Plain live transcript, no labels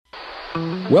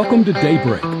Welcome to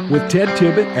Daybreak with Ted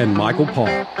Tibbett and Michael Paul.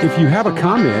 If you have a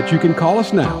comment, you can call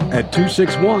us now at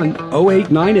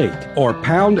 261-0898 or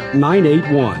pound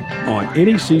 981 on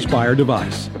any C Spire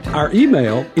device. Our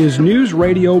email is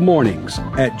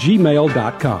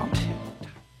newsradiomornings@gmail.com.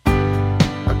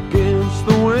 Against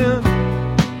the wind,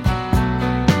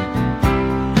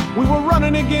 we were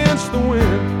running against the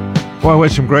wind. Boy,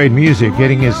 with some great music,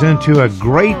 getting us into a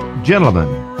great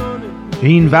gentleman.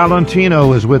 Gene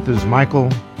Valentino is with us, Michael.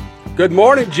 Good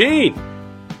morning, Gene.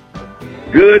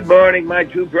 Good morning, my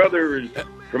two brothers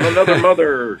from another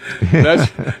mother.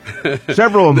 That's,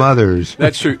 Several mothers.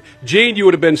 That's true. Gene, you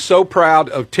would have been so proud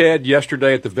of Ted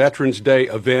yesterday at the Veterans Day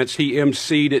events. He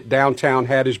emceed at downtown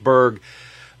Hattiesburg.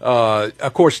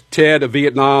 Of course, Ted, a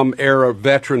Vietnam-era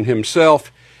veteran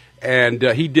himself, and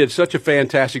he did such a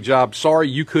fantastic job. Sorry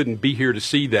you couldn't be here to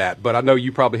see that, but I know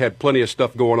you probably had plenty of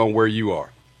stuff going on where you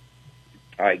are.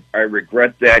 I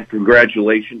regret that.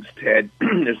 Congratulations, Ted.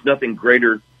 There's nothing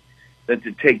greater than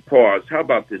to take pause. How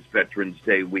about this Veterans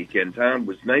Day weekend, Tom? It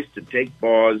was nice to take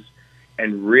pause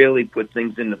and really put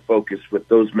things into focus with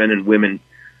those men and women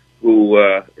who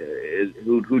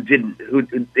didn't,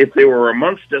 if they were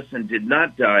amongst us and did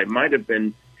not die, might have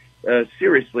been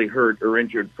seriously hurt or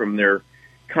injured from their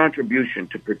contribution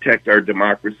to protect our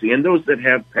democracy. And those that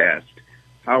have passed,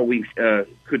 how we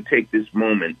could take this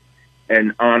moment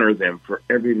and honor them for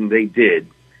everything they did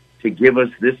to give us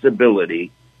this ability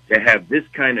to have this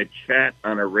kind of chat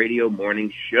on a radio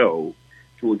morning show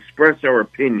to express our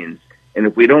opinions. And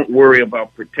if we don't worry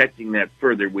about protecting that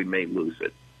further, we may lose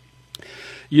it.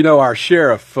 You know, our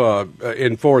sheriff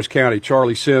in Forest County,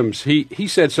 Charlie Sims, he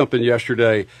said something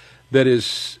yesterday that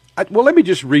is, well, let me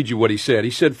just read you what he said.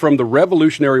 He said, from the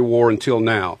Revolutionary War until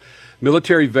now,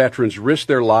 military veterans risked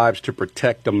their lives to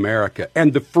protect America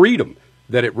and the freedom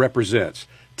that it represents.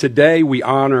 Today, we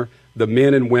honor the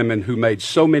men and women who made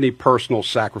so many personal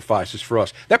sacrifices for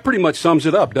us. That pretty much sums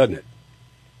it up, doesn't it?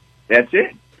 That's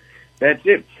it. That's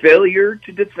it. Failure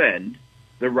to defend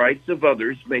the rights of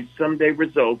others may someday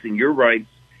result in your rights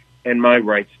and my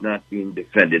rights not being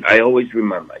defended. I always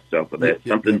remind myself of that.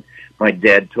 Something my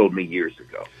dad told me years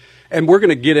ago. And we're going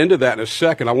to get into that in a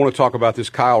second. I want to talk about this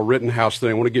Kyle Rittenhouse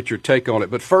thing. I want to get your take on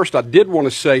it. But first, I did want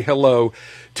to say hello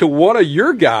to one of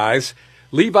your guys,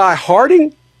 Levi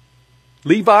Harding.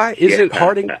 Levi, is it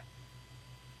Harding?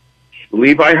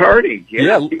 Levi Harding.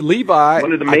 Yeah, Levi.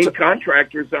 One of the main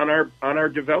contractors on our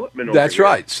development over That's here.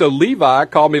 right. So Levi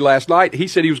called me last night. He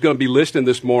said he was going to be listening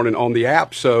this morning on the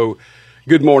app. So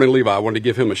good morning, Levi. I wanted to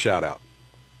give him a shout out.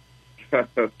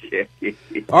 Okay.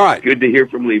 All right. Good to hear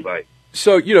from Levi.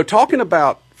 So, you know, talking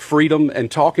about freedom and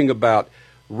talking about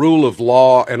rule of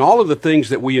law and all of the things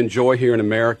that we enjoy here in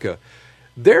America,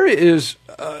 there is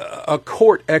a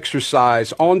court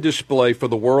exercise on display for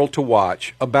the world to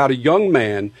watch about a young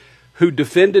man who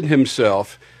defended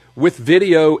himself with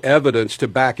video evidence to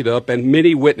back it up and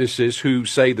many witnesses who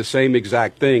say the same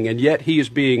exact thing. And yet he is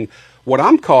being what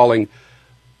I'm calling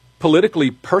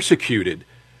politically persecuted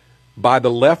by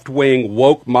the left-wing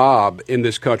woke mob in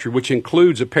this country, which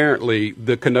includes apparently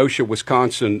the Kenosha,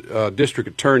 Wisconsin district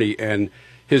attorney and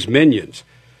his minions.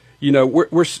 You know,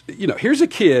 here's a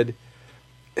kid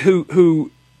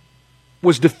who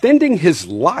was defending his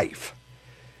life,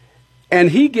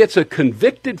 and he gets a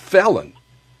convicted felon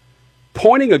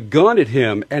pointing a gun at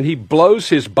him, and he blows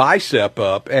his bicep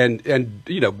up and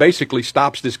you know, basically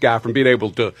stops this guy from being able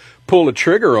to pull a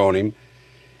trigger on him.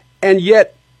 And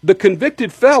yet the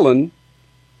convicted felon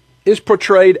is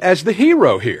portrayed as the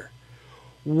hero here.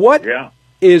 What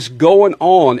is going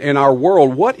on in our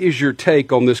world? What is your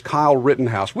take on this Kyle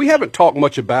Rittenhouse? We haven't talked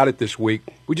much about it this week.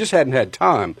 We just hadn't had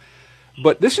time.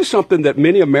 But this is something that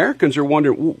many Americans are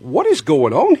wondering, what is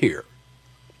going on here?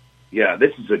 Yeah,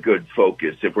 this is a good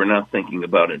focus if we're not thinking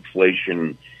about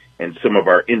inflation and some of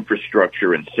our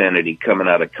infrastructure insanity coming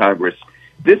out of Congress.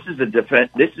 This is a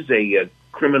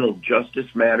criminal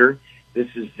justice matter. This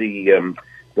is the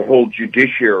whole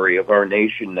judiciary of our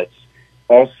nation that's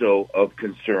also of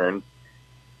concern.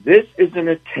 This is an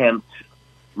attempt,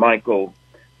 Michael,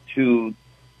 to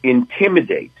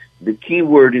intimidate. The key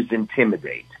word is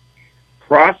intimidate.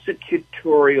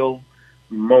 Prosecutorial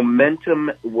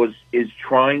momentum is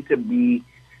trying to be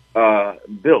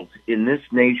built in this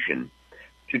nation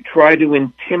to try to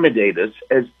intimidate us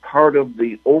as part of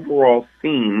the overall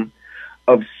theme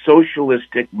of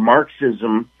socialistic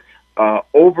Marxism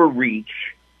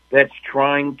overreach that's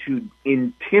trying to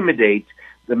intimidate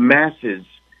the masses.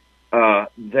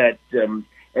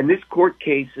 And this court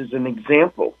case is an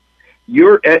example.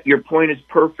 Your point is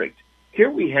perfect. Here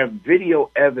we have video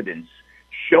evidence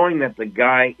showing that the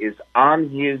guy is on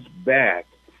his back,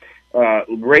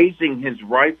 raising his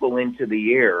rifle into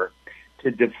the air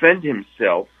to defend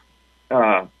himself.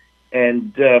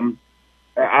 And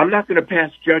I'm not going to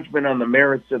pass judgment on the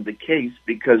merits of the case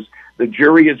because the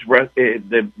jury is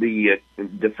the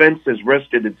defense has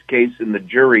rested its case, and the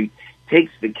jury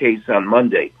takes the case on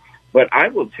Monday. But I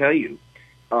will tell you,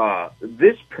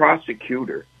 this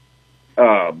prosecutor,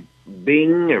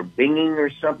 Binging or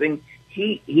something,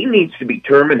 he needs to be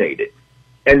terminated,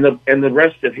 and the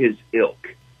rest of his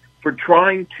ilk, for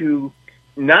trying to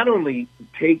not only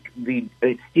take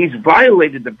he's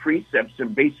violated the precepts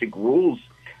and basic rules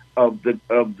of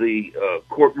the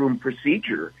courtroom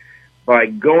procedure by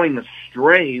going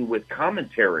astray with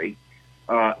commentary.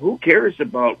 Who cares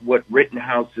about what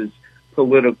Rittenhouse's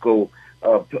political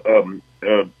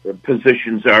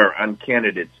positions are on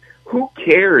candidates? Who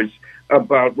cares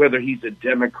about whether he's a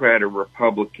Democrat or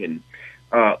Republican?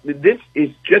 This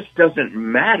just doesn't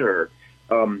matter.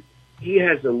 He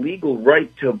has a legal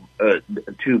right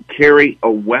to carry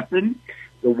a weapon.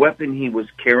 The weapon he was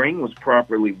carrying was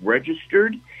properly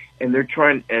registered, and they're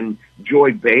trying. And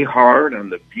Joy Behar on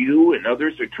The View and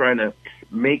others are trying to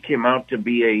make him out to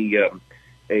be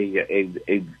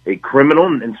a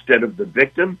criminal instead of the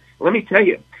victim. Let me tell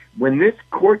you, when this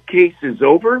court case is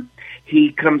over,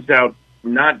 he comes out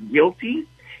not guilty.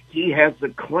 He has a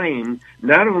claim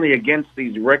not only against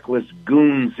these reckless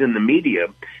goons in the media,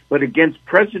 but against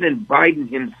President Biden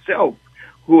himself,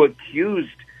 who accused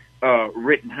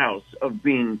Rittenhouse of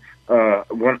being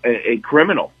a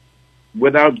criminal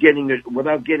without getting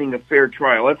a fair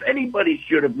trial. If anybody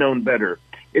should have known better,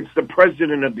 it's the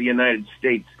President of the United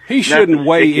States. He shouldn't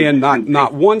weigh in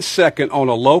not 1 second on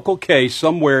a local case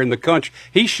somewhere in the country.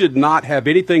 He should not have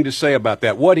anything to say about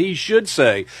that. What he should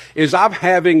say is, I'm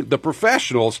having the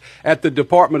professionals at the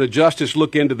Department of Justice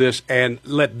look into this and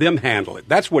let them handle it.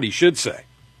 That's what he should say.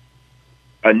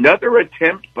 Another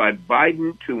attempt by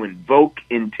Biden to invoke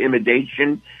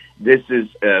intimidation. This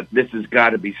has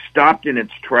got to be stopped in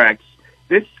its tracks.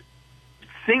 This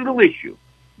single issue,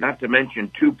 not to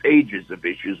mention 2 pages of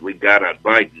issues we've got on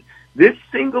Biden, this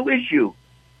single issue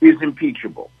is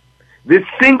impeachable. This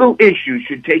single issue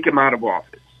should take him out of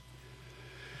office.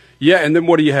 Yeah, and then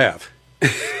what do you have?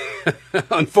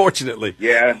 Unfortunately.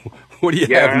 Yeah. What do you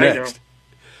have next?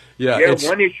 Yeah,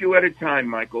 one issue at a time,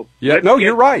 Michael. Yeah, Let's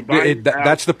you're right.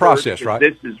 That's the process, first, right?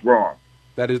 This is wrong.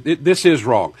 This is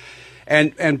wrong.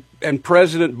 And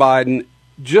President Biden,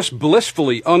 just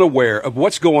blissfully unaware of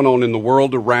what's going on in the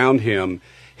world around him,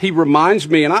 he reminds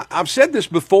me, and I've said this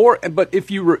before, but if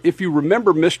you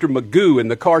remember Mr. Magoo in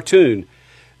the cartoon,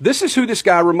 this is who this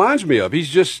guy reminds me of. He's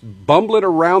just bumbling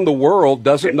around the world,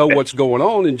 doesn't know what's going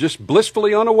on, and just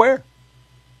blissfully unaware.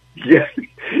 Yeah,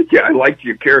 I liked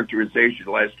your characterization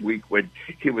last week when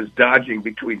he was dodging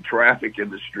between traffic in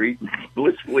the street and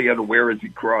blissfully unaware as he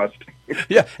crossed.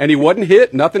 Yeah, and he wasn't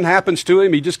hit. Nothing happens to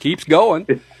him. He just keeps going.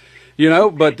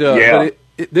 But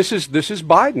this is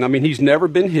Biden. I mean, he's never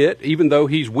been hit, even though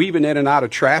he's weaving in and out of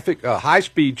traffic,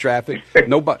 high-speed traffic.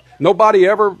 Nobody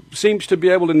ever seems to be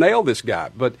able to nail this guy.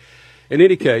 But in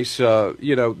any case,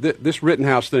 this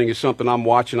Rittenhouse thing is something I'm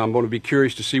watching. I'm going to be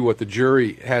curious to see what the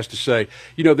jury has to say.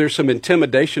 There's some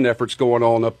intimidation efforts going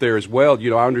on up there as well.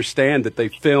 I understand that they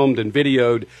filmed and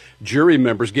videoed jury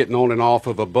members getting on and off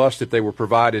of a bus that they were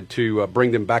provided to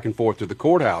bring them back and forth to the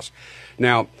courthouse.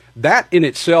 Now, that in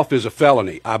itself is a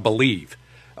felony, I believe,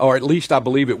 or at least I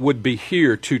believe it would be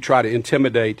here to try to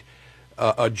intimidate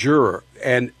a juror.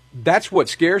 And that's what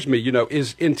scares me,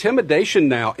 is intimidation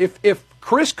now. If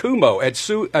Chris Cuomo at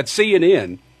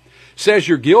CNN says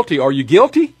you're guilty, are you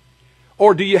guilty?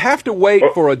 Or do you have to wait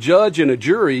for a judge and a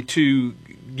jury to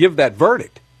give that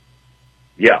verdict?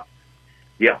 Yeah.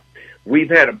 We've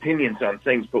had opinions on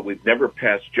things, but we've never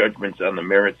passed judgments on the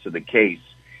merits of the case.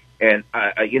 And,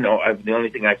 the only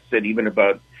thing I've said even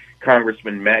about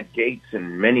Congressman Matt Gaetz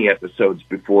in many episodes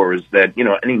before is that,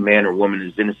 any man or woman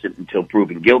is innocent until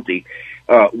proven guilty.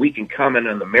 We can comment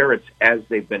on the merits as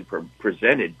they've been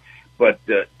presented, but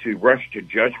to rush to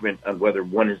judgment on whether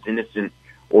one is innocent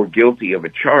or guilty of a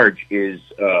charge is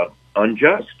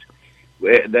unjust.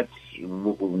 That's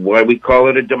why we call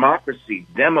it a democracy.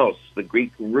 Demos, the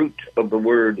Greek root of the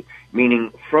word,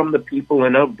 meaning from the people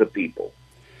and of the people.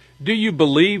 Do you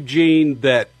believe, Gene,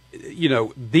 that,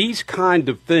 these kind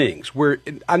of things, where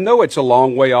I know it's a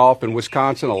long way off in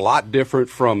Wisconsin, a lot different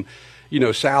from,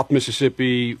 South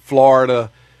Mississippi, Florida,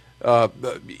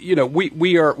 we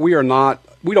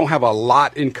don't have a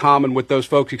lot in common with those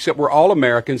folks, except we're all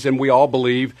Americans and we all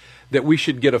believe that we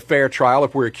should get a fair trial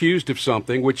if we're accused of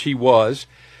something, which he was,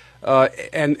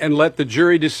 and let the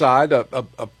jury decide,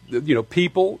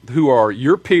 people who are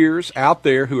your peers out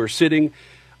there who are sitting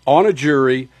on a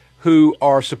jury who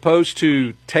are supposed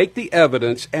to take the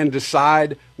evidence and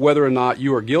decide whether or not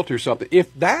you are guilty or something,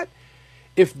 if that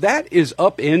is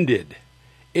upended,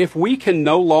 if we can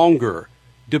no longer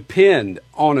depend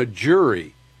on a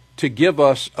jury to give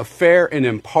us a fair and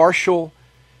impartial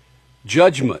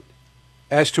judgment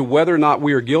as to whether or not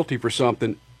we are guilty for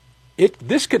something,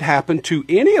 this could happen to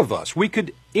any of us.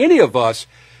 Any of us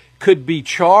could be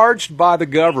charged by the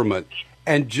government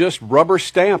and just rubber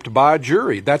stamped by a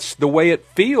jury. That's the way it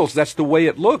feels. That's the way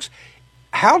it looks.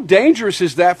 How dangerous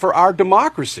is that for our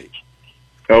democracy?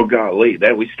 Oh, golly.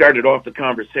 We started off the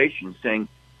conversation saying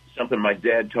something my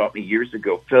dad taught me years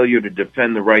ago: failure to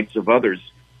defend the rights of others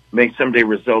may someday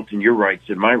result in your rights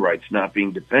and my rights not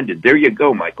being defended. There you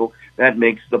go, Michael. That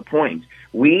makes the point.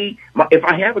 If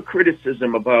I have a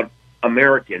criticism about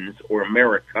Americans or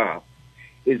America,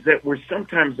 is that we're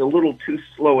sometimes a little too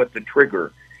slow at the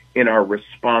trigger in our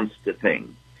response to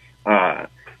things.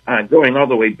 Going all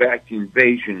the way back to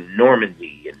invasion,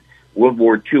 Normandy, and World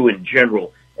War II in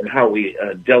general, and how we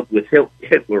dealt with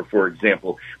Hitler, for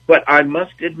example. But I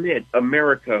must admit,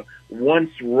 America, once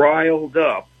riled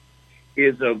up,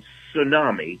 is a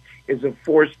tsunami, is a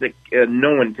force that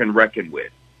no one can reckon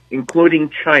with,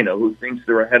 including China, who thinks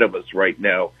they're ahead of us right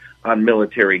now on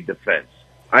military defense.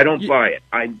 I don't buy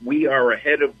it. We are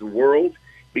ahead of the world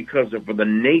because of the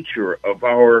nature of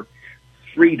our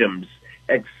freedoms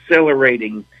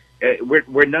accelerating.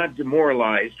 We're not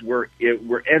demoralized. We're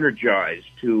energized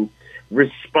to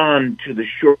respond to the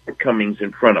shortcomings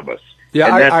in front of us. Yeah,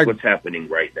 and that's what's happening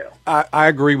right now. I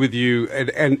agree with you.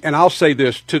 And I'll say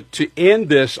this, to end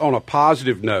this on a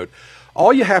positive note,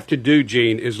 all you have to do,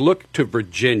 Gene, is look to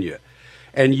Virginia,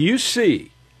 and you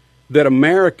see that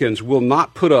Americans will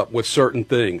not put up with certain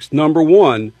things. Number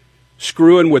one,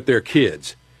 screwing with their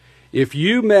kids. If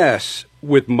you mess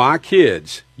with my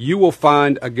kids, you will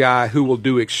find a guy who will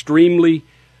do extremely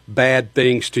bad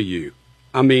things to you.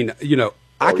 I mean,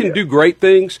 I can do great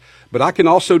things, but I can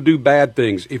also do bad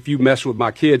things if you mess with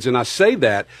my kids. And I say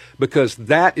that because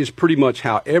that is pretty much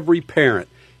how every parent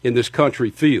in this country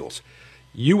feels.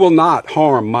 You will not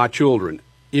harm my children.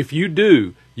 If you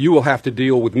do, you will have to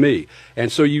deal with me. And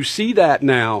so you see that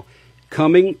now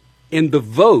coming in the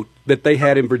vote that they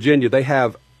had in Virginia. They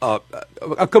have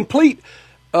a complete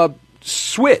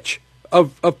switch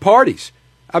of parties.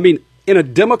 I mean, in a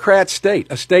Democrat state,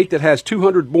 a state that has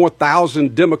 200,000 more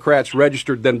Democrats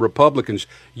registered than Republicans,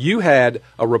 you had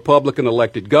a Republican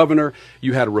elected governor.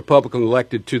 You had a Republican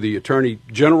elected to the Attorney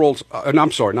General's.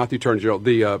 I'm sorry, not the Attorney General.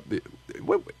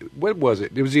 What was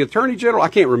it? It was the Attorney General. I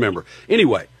can't remember.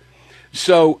 Anyway,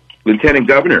 so Lieutenant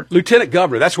Governor.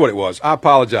 That's what it was. I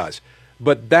apologize.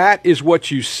 But that is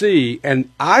what you see,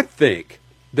 and I think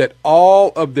that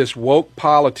all of this woke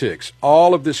politics,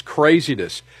 all of this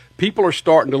craziness, people are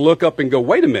starting to look up and go,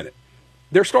 wait a minute.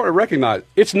 They're starting to recognize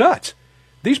it's nuts.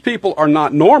 These people are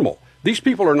not normal. These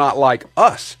people are not like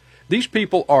us. These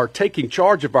people are taking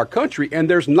charge of our country, and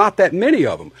there's not that many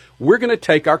of them. We're going to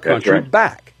take our country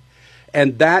back.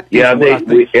 And that is what I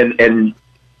think. And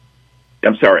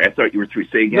I'm sorry, I thought you were through.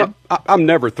 Say again? No, I'm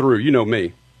never through. You know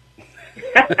me.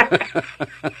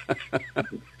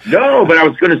 No, but I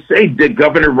was going to say that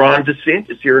Governor Ron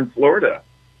DeSantis here in Florida,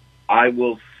 I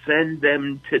will send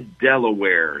them to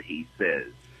Delaware, he says.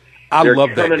 They're love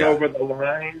that guy. They're coming over the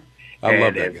line. I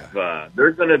love that guy.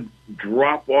 They're going to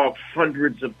drop off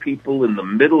hundreds of people in the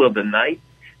middle of the night,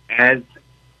 as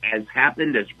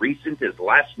happened as recent as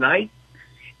last night,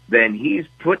 then he's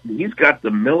got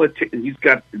the military, he's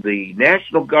got the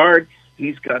National Guard,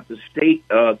 he's got the state,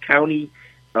 county,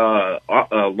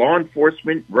 law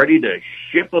enforcement ready to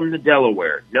ship them to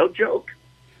Delaware. No joke.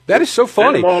 That is so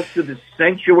funny. Send them all to the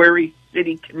sanctuary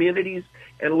city communities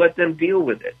and let them deal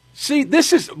with it. See,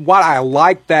 this is why I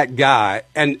like that guy,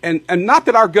 and not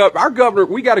that our governor,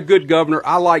 we got a good governor.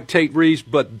 I like Tate Reeves,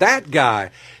 but that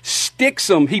guy sticks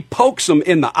them, he pokes them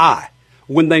in the eye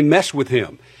when they mess with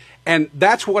him. And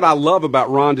that's what I love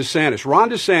about Ron DeSantis. Ron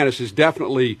DeSantis is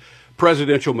definitely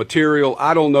presidential material.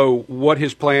 I don't know what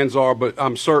his plans are, but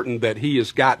I'm certain that he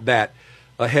has got that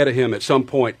ahead of him at some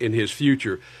point in his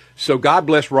future. So God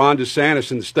bless Ron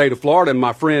DeSantis in the state of Florida, and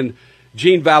my friend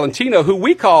Gene Valentino, who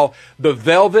we call the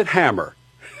Velvet Hammer.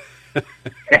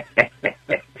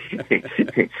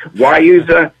 Why use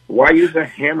a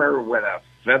hammer when a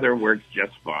feather works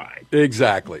just fine?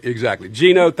 Exactly.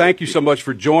 Gino, thank you so much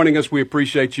for joining us. We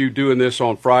appreciate you doing this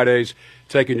on Fridays,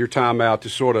 taking your time out to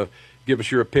sort of give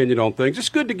us your opinion on things. It's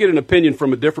good to get an opinion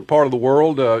from a different part of the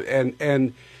world,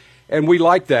 and we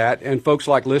like that, and folks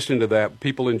like listening to that.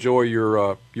 People enjoy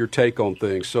your take on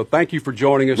things. So thank you for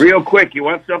joining us. Real quick, you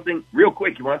want something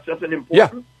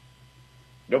important?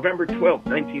 Yeah. November 12th,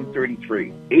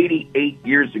 1933, 88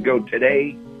 years ago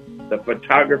today, the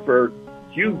photographer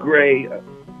Hugh Gray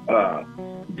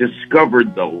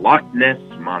discovered the Loch Ness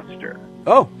Monster.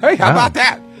 Oh, hey, how about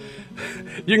that?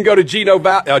 You can go to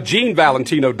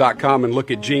GeneValentino.com and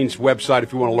look at Gene's website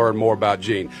if you want to learn more about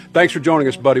Gene. Thanks for joining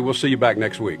us, buddy. We'll see you back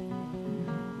next week.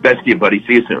 Best to you, buddy.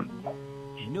 See you soon.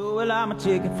 You know, well, I'm a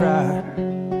chicken fried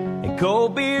and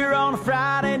cold beer on a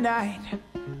Friday night.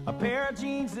 A pair of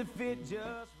jeans that fit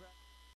just